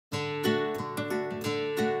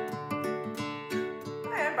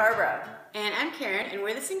Barbara. And I'm Karen, and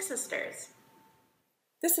we're the Sync Sisters.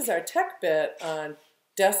 This is our tech bit on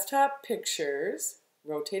desktop pictures,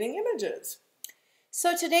 rotating images.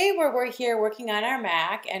 So today we're here working on our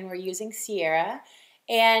Mac, and we're using Sierra.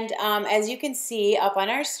 And as you can see up on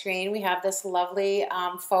our screen, we have this lovely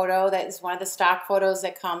photo that is one of the stock photos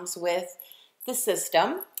that comes with the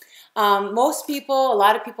system. A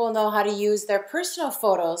lot of people know how to use their personal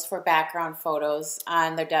photos for background photos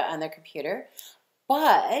on their computer.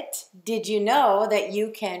 But did you know that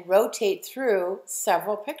you can rotate through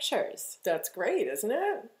several pictures? That's great, isn't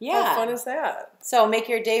it? Yeah. How fun is that? So make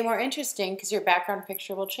your day more interesting because your background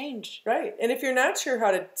picture will change. Right. And if you're not sure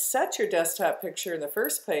how to set your desktop picture in the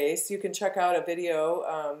first place, you can check out a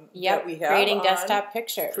video that we have Creating desktop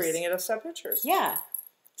pictures. Creating desktop pictures. Yeah.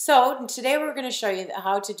 So today we're going to show you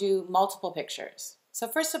how to do multiple pictures. So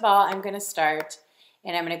first of all, I'm going to start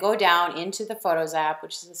and I'm going to go down into the Photos app,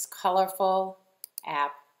 which is this colorful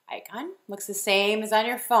app icon. Looks the same as on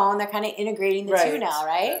your phone. They're kind of integrating the two now,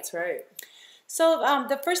 right? That's right. So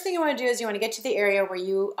the first thing you want to do is you want to get to the area where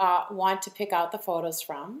you want to pick out the photos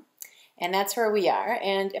from. And that's where we are.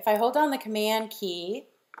 And if I hold down the Command key,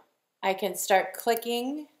 I can start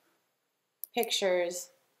clicking pictures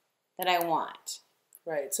that I want.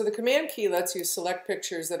 Right. So the Command key lets you select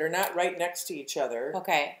pictures that are not right next to each other.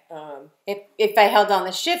 Okay. If I held down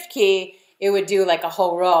the Shift key, it would do like a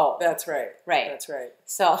whole row. That's right. Right. That's right.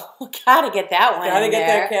 So gotta get that one. Gotta get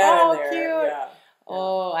that cat in there. Cute. Yeah.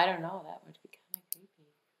 Oh, I don't know. That would be kind of creepy.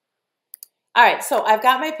 All right. So I've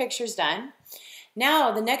got my pictures done. Now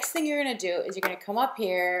the next thing you're gonna do is you're gonna come up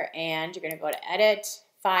here and you're gonna go to Edit,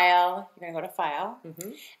 File. You're gonna go to File,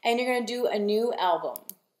 and you're gonna do a new album.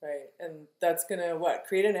 Right, and that's going to, what,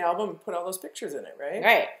 create an album and put all those pictures in it, right?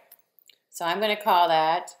 Right. So I'm going to call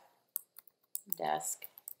that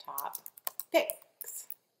Desktop Pics.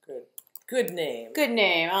 Good. Good name. Good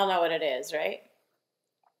name. I'll know what it is, right?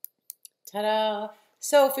 Ta-da.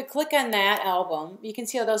 So if we click on that album, you can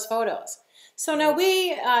see all those photos. So now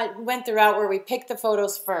we went the route where we picked the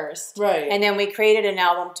photos first. Right. And then we created an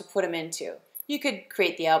album to put them into. You could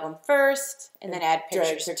create the album first and then add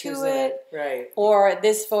pictures to it. Right. Or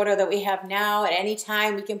this photo that we have now, at any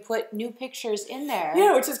time we can put new pictures in there.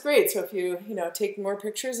 Yeah, which is great. So if you take more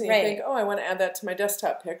pictures and you think, oh, I want to add that to my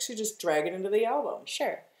desktop pics, you just drag it into the album.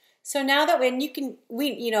 Sure. So now that we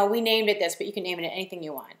named it this, but you can name it anything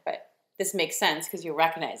you want. But this makes sense because you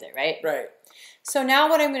recognize it, right? Right. So now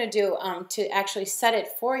what I'm going to do to actually set it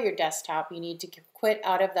for your desktop, you need to quit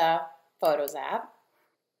out of the Photos app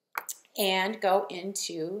and go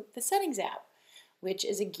into the Settings app, which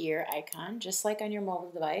is a gear icon, just like on your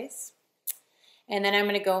mobile device. And then I'm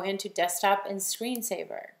going to go into Desktop and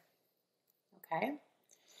Screensaver. Okay?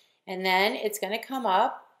 And then it's going to come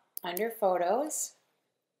up under Photos,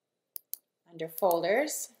 under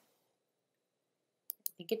Folders.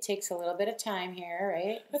 I think it takes a little bit of time here,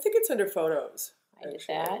 right? I think it's under Photos. I did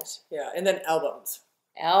that. Yeah, and then Albums.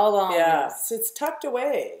 Albums. Yeah, so it's tucked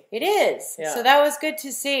away. It is. Yeah. So that was good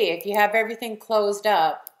to see. If you have everything closed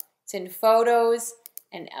up, it's in Photos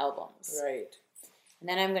and Albums. Right. And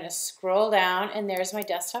then I'm going to scroll down, and there's my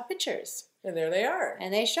desktop pictures. And there they are.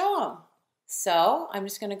 And they show them. So I'm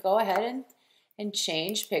just going to go ahead and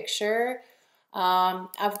change picture.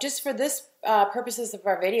 Just for this purposes of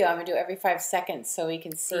our video, I'm going to do every 5 seconds so we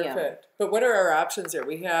can see them. Perfect. But what are our options here?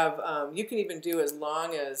 We have, you can even do as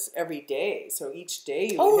long as every day. So each day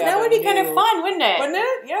you would have that would be kind of fun, wouldn't it? Wouldn't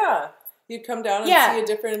it? Yeah. You'd come down and see a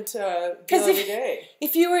different deal every day.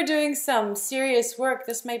 If you were doing some serious work,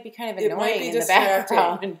 this might be kind of annoying might be in the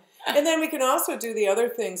background. And then we can also do the other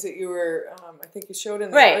things that you were, I think you showed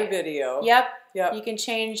in the other video. Yep. You can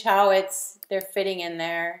change how they're fitting in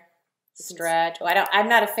there. Stretch. Oh, I'm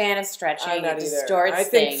not a fan of stretching. I'm not it either. distorts I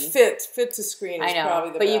think things. fit to screen is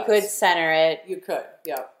probably the but best. you could center it. You could,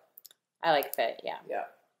 yeah. I like fit, yeah. Yeah.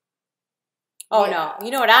 Oh, no.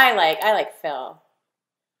 You know what I like? I like fill.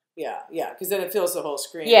 Yeah, because then it fills the whole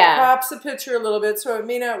screen. Yeah. It crops the picture a little bit, so it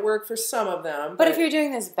may not work for some of them. But if you're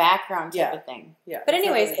doing this background type of thing. Yeah. But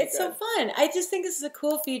anyways, it's so fun. I just think this is a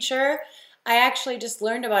cool feature. I actually just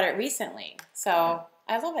learned about it recently. So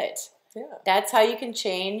I love it. Yeah. That's how you can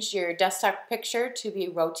change your desktop picture to be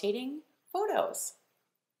rotating photos.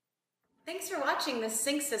 Thanks for watching the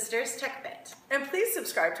Sync Sisters Tech Bit. And please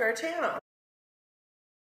subscribe to our channel.